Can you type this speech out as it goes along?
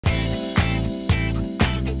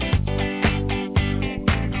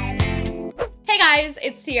guys,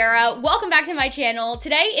 it's Sierra. Welcome back to my channel.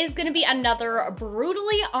 Today is gonna be another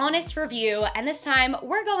brutally honest review, and this time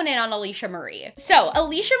we're going in on Alisha Marie. So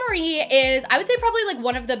Alisha Marie is, I would say, probably like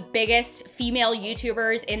one of the biggest female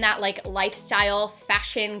YouTubers in that like lifestyle,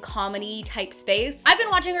 fashion, comedy type space. I've been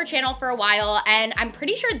watching her channel for a while, and I'm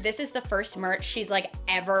pretty sure this is the first merch she's like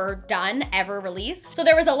ever done, ever released. So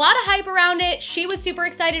there was a lot of hype around it. She was super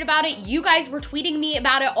excited about it. You guys were tweeting me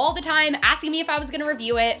about it all the time, asking me if I was gonna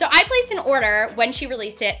review it. So I placed an order when she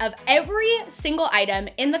released it of every single item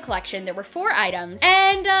in the collection. There were 4 items,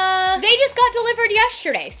 and they just got delivered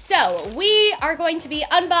yesterday. So we are going to be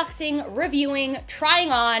unboxing, reviewing, trying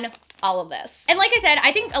on all of this. And like I said,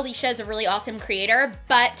 I think Alisha is a really awesome creator,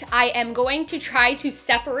 but I am going to try to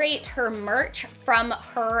separate her merch from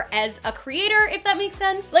her as a creator, if that makes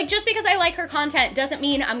sense. Like, just because I like her content doesn't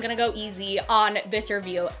mean I'm gonna go easy on this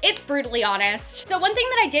review. It's brutally honest. So one thing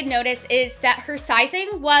that I did notice is that her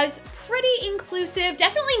sizing was pretty inclusive.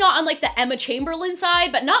 Definitely not on like the Emma Chamberlain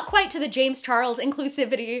side, but not quite to the James Charles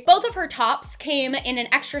inclusivity. Both of her tops came in an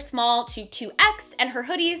extra small to 2X, and her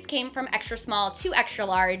hoodies came from extra small to extra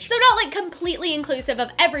large. So not like completely inclusive of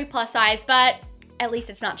every plus size, but at least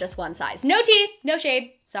it's not just one size. No tea, no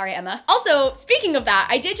shade. Sorry, Emma. Also, speaking of that,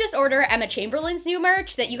 I did just order Emma Chamberlain's new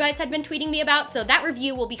merch that you guys had been tweeting me about, so that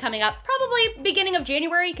review will be coming up probably beginning of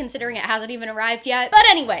January, considering it hasn't even arrived yet. But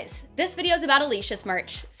anyways, this video is about Alisha's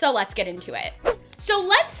merch, so let's get into it. So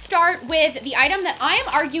let's start with the item that I am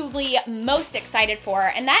arguably most excited for,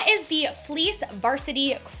 and that is the fleece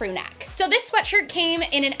varsity crew neck. So this sweatshirt came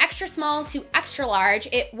in an extra small to extra large.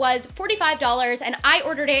 It was $45, and I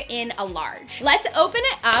ordered it in a large. Let's open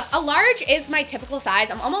it up. A large is my typical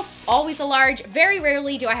size. I'm almost always a large. Very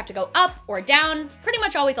rarely do I have to go up or down. Pretty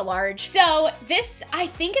much always a large. So this, I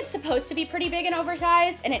think it's supposed to be pretty big and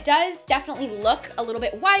oversized, and it does definitely look a little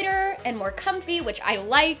bit wider and more comfy, which I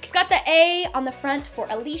like. It's got the A on the front for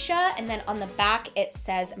Alisha, and then on the back it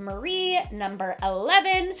says Marie number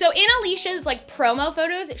 11. So in Alisha's like promo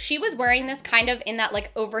photos, she was wearing this kind of in that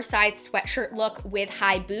like oversized sweatshirt look with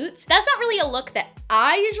high boots. That's not really a look that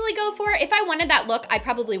I usually go for. If I wanted that look, I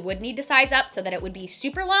probably would need to size up so that it would be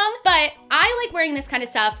super long, but I like wearing this kind of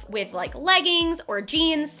stuff with like leggings or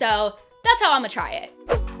jeans, so that's how I'm gonna try it.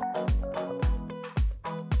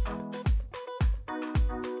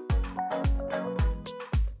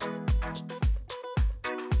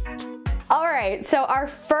 All right, so our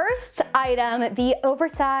first item, the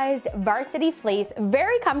oversized varsity fleece,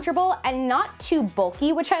 very comfortable and not too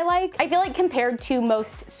bulky, which I like. I feel like compared to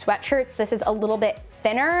most sweatshirts, this is a little bit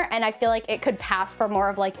thinner, and I feel like it could pass for more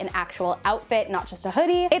of like an actual outfit, not just a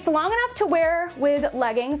hoodie. It's long enough to wear with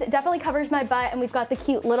leggings. It definitely covers my butt, and we've got the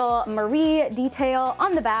cute little Marie detail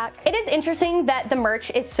on the back. It is interesting that the merch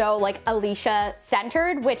is so like Alisha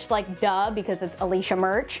centered, which like duh, because it's Alisha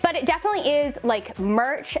merch, but it definitely is like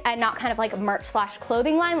merch and not kind of like merch slash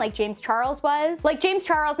clothing line like James Charles was. Like James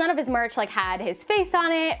Charles, none of his merch like had his face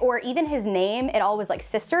on it or even his name. It all was like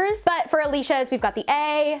sisters. But for Alisha's, we've got the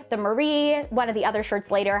A, the Marie, one of the other shirts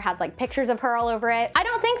later has like pictures of her all over it. I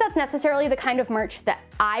don't think that's necessarily the kind of merch that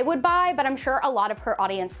I would buy, but I'm sure a lot of her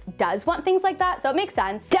audience does want things like that, so it makes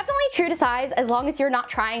sense. Definitely true to size as long as you're not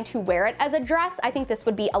trying to wear it as a dress. I think this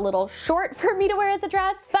would be a little short for me to wear as a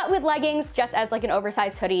dress, but with leggings, just as like an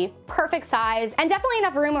oversized hoodie, perfect size, and definitely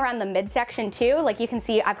enough room around the midsection too. Like you can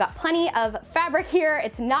see, I've got plenty of fabric here.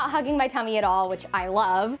 It's not hugging my tummy at all, which I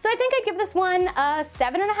love. So I think I'd give this one a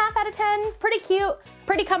 7.5 out of 10. Pretty cute,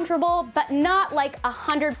 pretty comfortable, but not like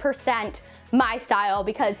 100% my style,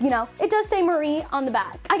 because you know, it does say Marie on the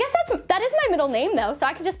back. I guess that is my middle name though, so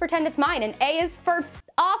I can just pretend it's mine, and A is for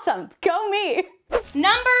awesome. Go me.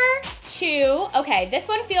 Number 2, okay, this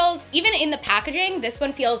one feels, even in the packaging, this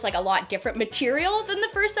one feels like a lot different material than the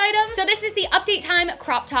first item. So this is the Update Time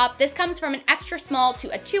crop top. This comes from an extra small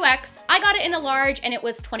to a 2X. I got it in a large, and it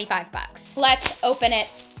was 25 bucks. Let's open it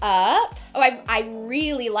up. Oh, I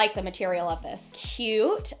really like the material of this.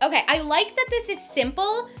 Cute. Okay, I like that this is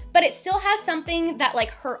simple, but it still has something that like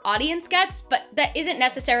her audience gets, but that isn't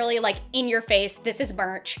necessarily like in your face, this is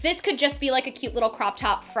merch. This could just be like a cute little crop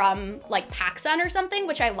top from like PacSun or something,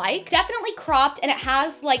 which I like. Definitely cropped, and it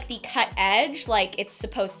has like the cut edge, like it's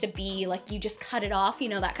supposed to be like you just cut it off, you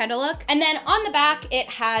know, that kind of look. And then on the back, it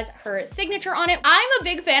has her signature on it. I'm a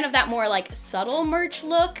big fan of that more like subtle merch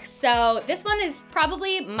look, so this one is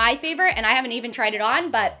probably my favorite, and I haven't even tried it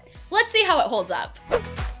on, but let's see how it holds up.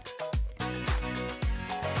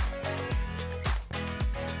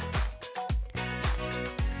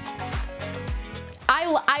 I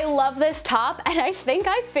I love this top, and I think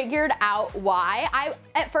I figured out why.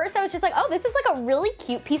 At first I was just like, oh, this is like a really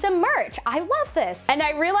cute piece of merch. I love this. And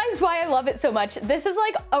I realized why I love it so much. This is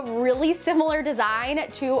like a really similar design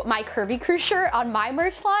to my Curvy Crew shirt on my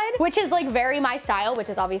merch line, which is like very my style, which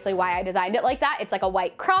is obviously why I designed it like that. It's like a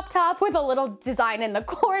white crop top with a little design in the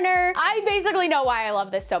corner. I basically know why I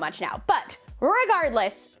love this so much now, but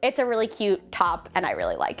regardless, it's a really cute top and I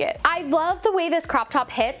really like it. I love the way this crop top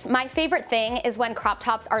hits. My favorite thing is when crop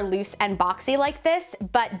tops are loose and boxy like this,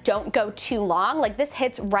 but don't go too long. Like this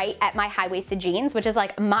hits right at my high-waisted jeans, which is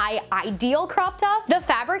like my ideal crop top. The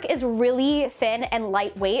fabric is really thin and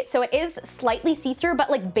lightweight, so it is slightly see-through, but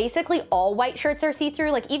like basically all white shirts are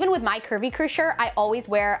see-through. Like even with my Curvy Crew shirt, I always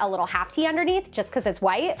wear a little half tee underneath just because it's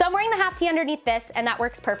white. So I'm wearing the half tee underneath this and that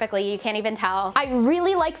works perfectly. You can't even tell. I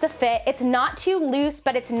really like the fit. It's not too loose,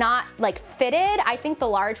 but it's not like fitted. I think the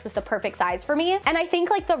large was the perfect size for me. And I think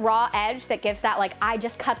like the raw edge that gives that like, I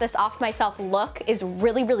just cut this off myself look is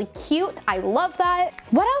really, really cute. I love that.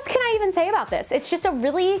 What else can I even say about this? It's just a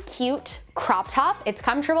really cute crop top. It's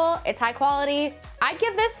comfortable, it's high quality. I'm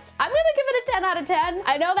gonna give it a 10 out of 10.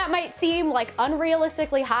 I know that might seem like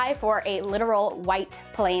unrealistically high for a literal white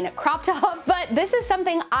plain crop top, but this is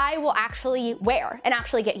something I will actually wear and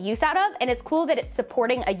actually get use out of. And it's cool that it's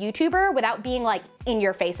supporting a YouTuber without being like in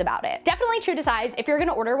your face about it. Definitely true to size. If you're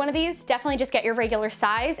gonna order one of these, definitely just get your regular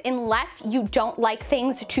size unless you don't like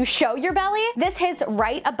things to show your belly. This hits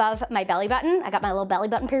right above my belly button. I got my little belly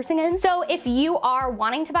button piercing in. So if you are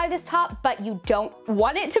wanting to buy this top, but you don't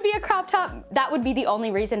want it to be a crop top, that would be the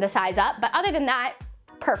only reason to size up. But other than that,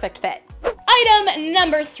 perfect fit. Item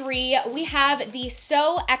number 3, we have the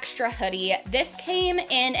So Extra hoodie. This came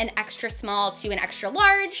in an extra small to an extra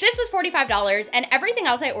large. This was $45 and everything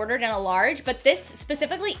else I ordered in a large, but this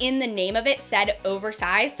specifically in the name of it said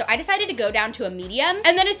oversized. So I decided to go down to a medium.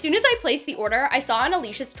 And then as soon as I placed the order, I saw on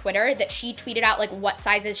Alisha's Twitter that she tweeted out like what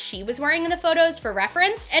sizes she was wearing in the photos for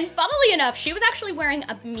reference. And funnily enough, she was actually wearing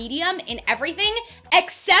a medium in everything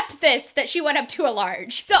except this, that she went up to a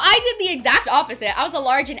large. So I did the exact opposite. I was a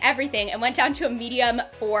large in everything and went down to a medium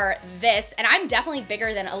for this, and I'm definitely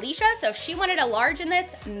bigger than Alisha, so if she wanted a large in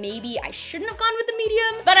this, maybe I shouldn't have gone with the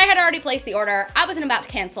medium, but I had already placed the order. I wasn't about to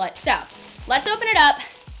cancel it, so let's open it up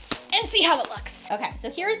and see how it looks. Okay, so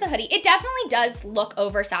here's the hoodie. It definitely does look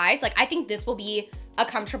oversized. Like I think this will be a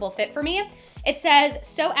comfortable fit for me. It says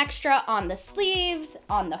So Extra on the sleeves,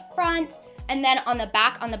 on the front, and then on the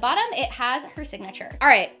back, on the bottom, it has her signature. All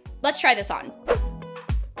right, let's try this on.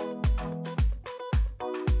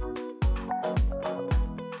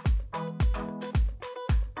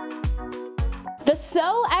 The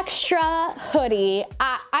So Extra hoodie,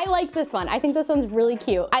 I like this one. I think this one's really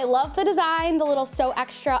cute. I love the design, the little So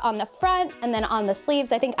Extra on the front and then on the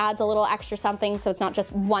sleeves, I think adds a little extra something so it's not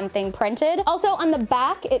just one thing printed. Also on the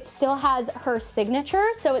back, it still has her signature,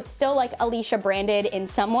 so it's still like Alisha branded in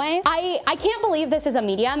some way. I can't believe this is a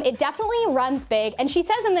medium. It definitely runs big, and she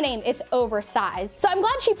says in the name it's oversized. So I'm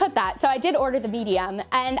glad she put that. So I did order the medium,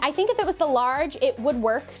 and I think if it was the large, it would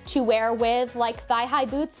work to wear with like thigh-high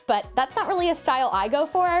boots, but that's not really a style I go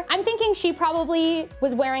for. I'm thinking she probably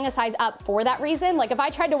was wearing a size up for that reason. Like if I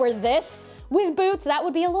tried to wear this with boots, that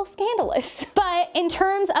would be a little scandalous. But in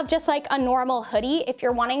terms of just like a normal hoodie, if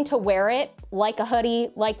you're wanting to wear it like a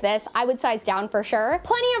hoodie like this, I would size down for sure.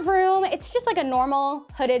 Plenty of room. It's just like a normal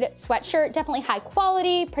hooded sweatshirt, definitely high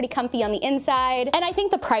quality, pretty comfy on the inside. And I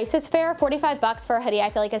think the price is fair. 45 bucks for a hoodie I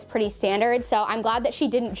feel like is pretty standard. So I'm glad that she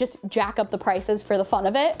didn't just jack up the prices for the fun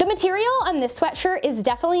of it. The material on this sweatshirt is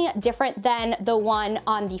definitely different than the one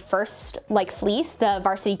on the first like fleece, the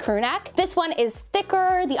varsity crew neck. This one is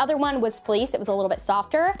thicker. The other one was fleece. It was a little bit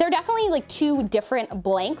softer. They're definitely like two different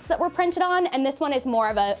blanks that were printed on, and this one is more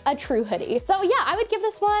of a true hoodie. So yeah, I would give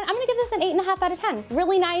this one, I'm gonna give this an 8.5 out of 10.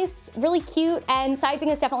 Really nice, really cute, and sizing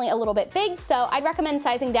is definitely a little bit big, so I'd recommend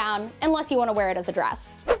sizing down unless you wanna wear it as a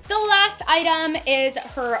dress. The last item is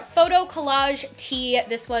her photo collage tee.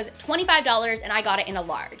 This was $25 and I got it in a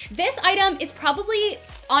large. This item is probably,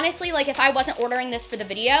 honestly, like if I wasn't ordering this for the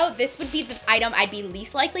video, this would be the item I'd be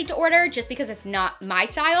least likely to order just because it's not my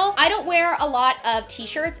style. I don't wear a lot of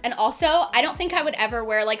t-shirts, and also I don't think I would ever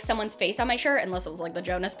wear like someone's face on my shirt unless it was like the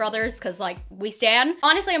Jonas Brothers, because like we stan.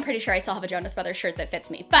 Honestly, I'm pretty sure I still have a Jonas Brothers shirt that fits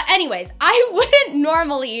me. But anyways, I wouldn't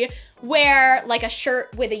normally wear like a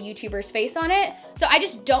shirt with a YouTuber's face on it. So I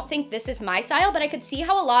just don't think this is my style, but I could see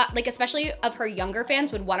how a lot, like especially of her younger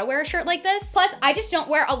fans, would want to wear a shirt like this. Plus, I just don't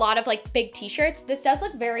wear a lot of like big t-shirts. This does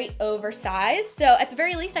look very oversized. So at the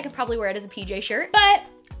very least, I could probably wear it as a PJ shirt, but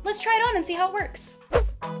let's try it on and see how it works.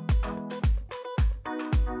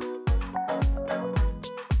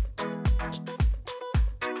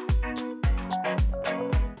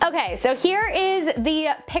 Okay, so here is the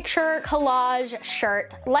picture collage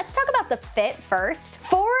shirt. Let's talk about the fit first.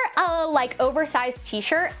 For a like oversized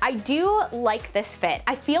t-shirt, I do like this fit.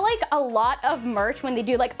 I feel like a lot of merch when they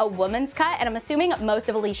do like a woman's cut, and I'm assuming most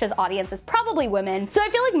of Alisha's audience is probably women, so I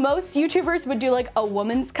feel like most YouTubers would do like a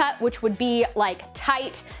woman's cut, which would be like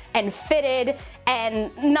tight and fitted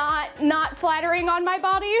and not flattering on my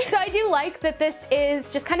body. So I do like that this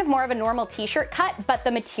is just kind of more of a normal t-shirt cut, but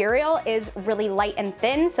the material is really light and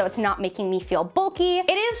thin, so it's not making me feel bulky.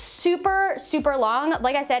 It is super, super long.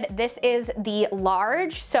 Like I said, this is the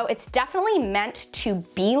large, so it's definitely meant to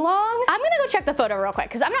be long. I'm gonna go check the photo real quick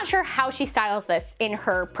because I'm not sure how she styles this in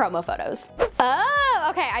her promo photos. Oh,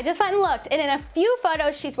 okay, I just went and looked, and in a few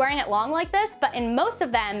photos she's wearing it long like this, but in most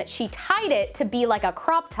of them she tied it to be like a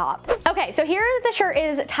crop top. Okay, so here the shirt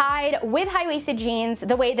is tied with high-waisted jeans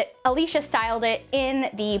the way that Alisha styled it in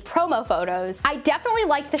the promo photos. I definitely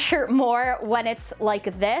like the shirt more when it's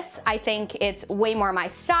like this. I think it's way more my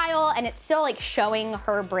style, and it's still like showing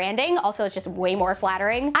her branding. Also, it's just way more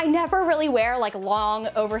flattering. I never really wear like long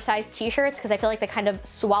oversized t-shirts because I feel like they kind of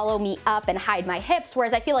swallow me up and hide my hips,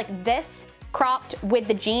 whereas I feel like this cropped with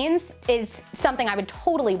the jeans is something I would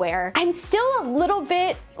totally wear. I'm still a little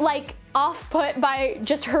bit like off-put by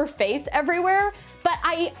just her face everywhere, but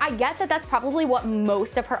I get that that's probably what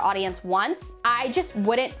most of her audience wants. I just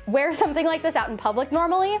wouldn't wear something like this out in public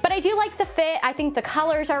normally, but I do like the fit. I think the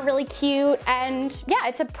colors are really cute, and yeah,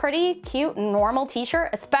 it's a pretty cute normal t-shirt,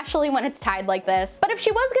 especially when it's tied like this. But if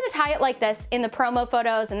she was gonna tie it like this in the promo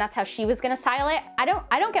photos and that's how she was gonna style it, I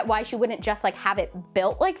don't get why she wouldn't just like have it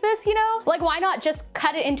built like this, you know? Like, why not just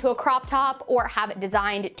cut it into a crop top or have it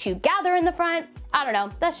designed to gather in the front? I don't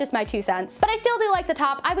know, that's just my 2 cents. But I still do like the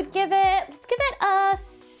top. I would give it, let's give it a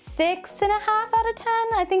 6.5 out of 10.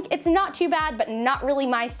 I think it's not too bad, but not really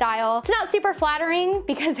my style. It's not super flattering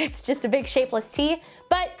because it's just a big shapeless tee,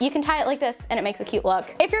 but you can tie it like this and it makes a cute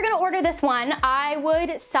look. If you're gonna order this one, I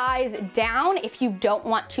would size down if you don't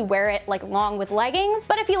want to wear it like long with leggings.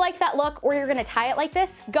 But if you like that look or you're gonna tie it like this,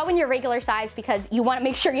 go in your regular size because you wanna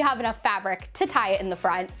make sure you have enough fabric to tie it in the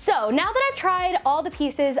front. So now that I've tried all the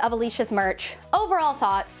pieces of Alisha's merch, overall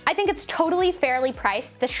thoughts, I think it's totally fairly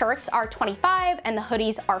priced. The shirts are $25 and the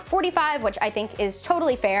hoodies are $45, which I think is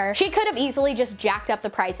totally fair. She could have easily just jacked up the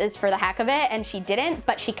prices for the heck of it, and she didn't,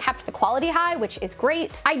 but she kept the quality high, which is great.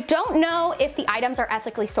 I don't know if the items are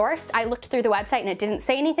ethically sourced. I looked through the website and it didn't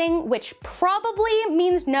say anything, which probably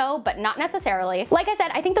means no, but not necessarily. Like I said,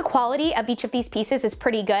 I think the quality of each of these pieces is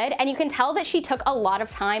pretty good, and you can tell that she took a lot of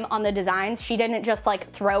time on the designs. She didn't just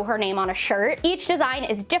like throw her name on a shirt. Each design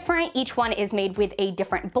is different. Each one is made with a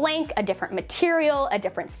different blank, a different material, a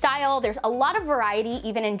different style. There's a lot of variety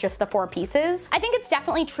even in just the 4 pieces. I think it's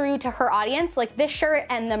definitely true to her audience. Like this shirt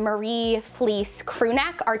and the Marie fleece crew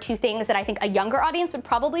neck are 2 things that I think a younger audience would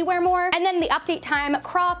probably wear more. And then the update time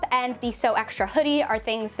crop and the So Extra hoodie are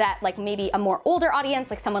things that like maybe a more older audience,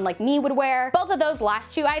 like someone like me, would wear. Both of those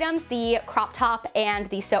last 2 items, the crop top and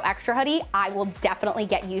the So Extra hoodie, I will definitely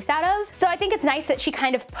get use out of. So I think it's nice that she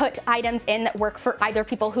kind of put items in that work for either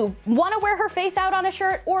people who want to wear her face out on a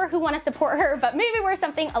shirt or who want to support her, but maybe wear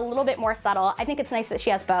something a little bit more subtle. I think it's nice that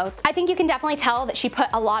she has both. I think you can definitely tell that she put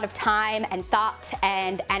a lot of time and thought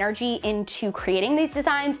and energy into creating these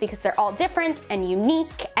designs because they're all different and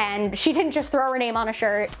unique, and she didn't just throw her name on a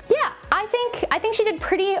shirt. Yeah, I think she did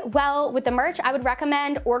pretty well with the merch. I would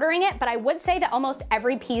recommend ordering it, but I would say that almost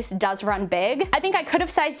every piece does run big. I think I could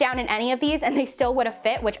have sized down in any of these and they still would have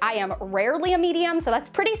fit, which I am rarely a medium, so that's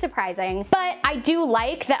pretty surprising. But I do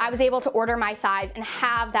like that I was able to order my size and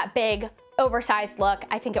have that big oversized look.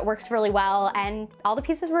 I think it works really well, and all the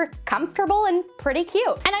pieces were comfortable and pretty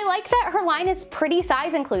cute. And I like that her line is pretty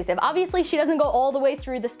size inclusive. Obviously, she doesn't go all the way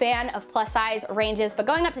through the span of plus size ranges, but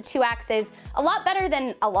going up to 2X is a lot better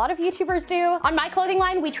than a lot of YouTubers do. On my clothing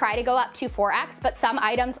line, we try to go up to 4X, but some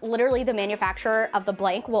items, literally the manufacturer of the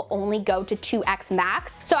blank will only go to 2X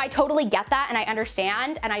max. So I totally get that and I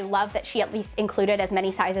understand, and I love that she at least included as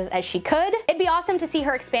many sizes as she could. It'd be awesome to see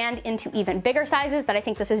her expand into even bigger sizes, but I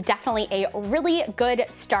think this is definitely a really good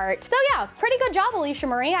start. So yeah, pretty good job, Alisha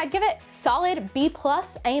Marie. I'd give it solid B+,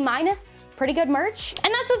 A-. Pretty good merch.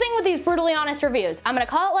 And that's the thing with these brutally honest reviews. I'm gonna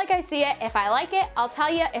call it like I see it. If I like it, I'll tell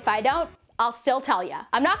you. If I don't, I'll still tell you.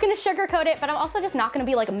 I'm not gonna sugarcoat it, but I'm also just not gonna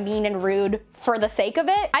be like mean and rude for the sake of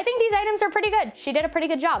it. I think these items are pretty good. She did a pretty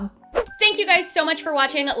good job. Thank you guys so much for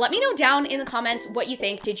watching. Let me know down in the comments what you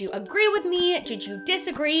think. Did you agree with me? Did you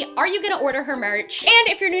disagree? Are you gonna order her merch?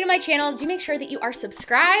 And if you're new to my channel, do make sure that you are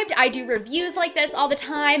subscribed. I do reviews like this all the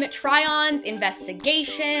time, try-ons,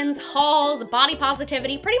 investigations, hauls, body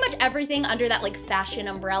positivity, pretty much everything under that like fashion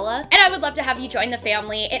umbrella. And I would love to have you join the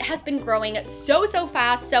family. It has been growing so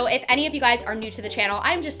fast. So if any of you guys are new to the channel,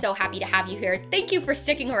 I'm just so happy to have you here. Thank you for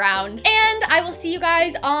sticking around. And I will see you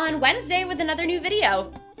guys on Wednesday with another new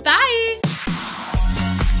video. Bye!